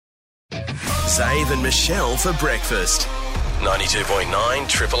Zave and Michelle for breakfast. 92.9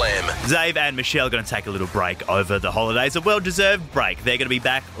 Triple M. Zave and Michelle are going to take a little break over the holidays, a well-deserved break. They're going to be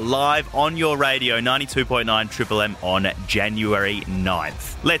back live on your radio, 92.9 Triple M on January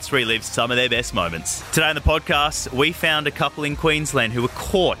 9th. Let's relive some of their best moments. Today on the podcast, we found a couple in Queensland who were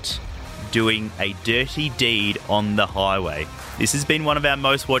caught doing a dirty deed on the highway. This has been one of our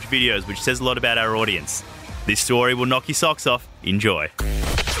most watched videos, which says a lot about our audience. This story will knock your socks off. Enjoy.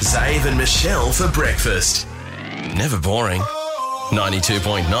 Zave and Michelle for breakfast. Never boring.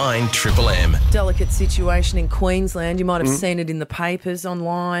 92.9 Triple M. Delicate situation in Queensland. You might have seen it in the papers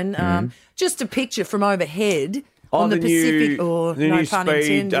online. Just a picture from overhead on the Pacific. The new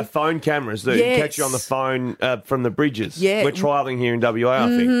speed phone cameras that catch you on the phone from the bridges. Yeah. We're trialling here in WA, I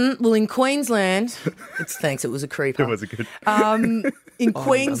think. Well, in Queensland, it was a creeper. It was a good. In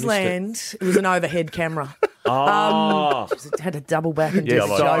Queensland, it was an overhead camera. It had to double back and do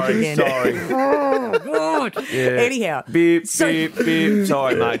the joke again. Sorry. Oh, God. Yeah. Anyhow. Beep. Sorry,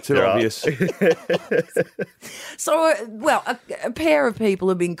 mate, too obvious. So, a pair of people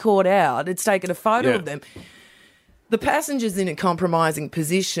have been caught out. It's taken a photo of them. The passenger's in a compromising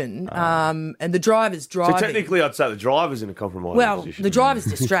position, and the driver's driving. So technically, I'd say the driver's in a compromising position. The driver's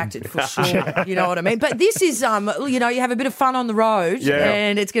distracted for sure. You know what I mean? But this is, you have a bit of fun on the road,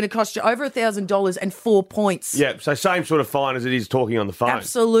 and it's going to cost you over $1,000 and 4 points. Yeah, so same sort of fine as it is talking on the phone.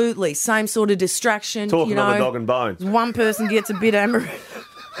 Absolutely, same sort of distraction. Talking on the dog and bones. One person gets a bit amorous.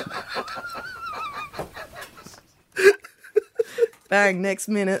 Bang! Next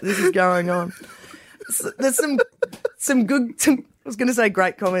minute, this is going on. There's some good. I was going to say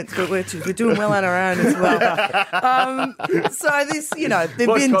great comments, but we're doing well on our own as well. So this, they've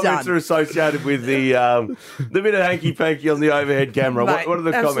been done. Comments are associated with the bit of hanky panky on the overhead camera? Mate, what are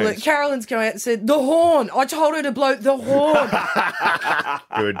the comments? Carolyn's come out and said the horn. I told her to blow the horn.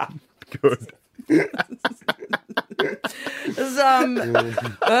 Good. It's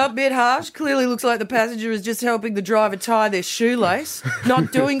a bit harsh. Clearly looks like the passenger is just helping the driver tie their shoelace.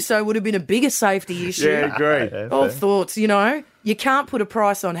 Not doing so would have been a bigger safety issue. Yeah, great. All thoughts, you can't put a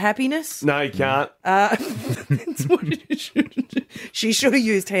price on happiness. No, you can't. That's what it should do. She should have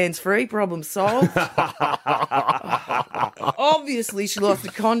used hands-free. Problem solved. Obviously, she lost the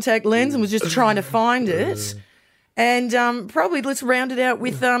contact lens and was just trying to find it. And probably let's round it out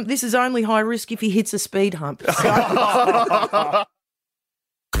with this is only high risk if he hits a speed hump.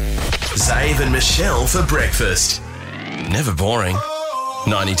 Zave and Michelle for breakfast. Never boring.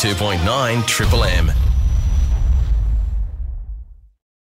 92.9 Triple M.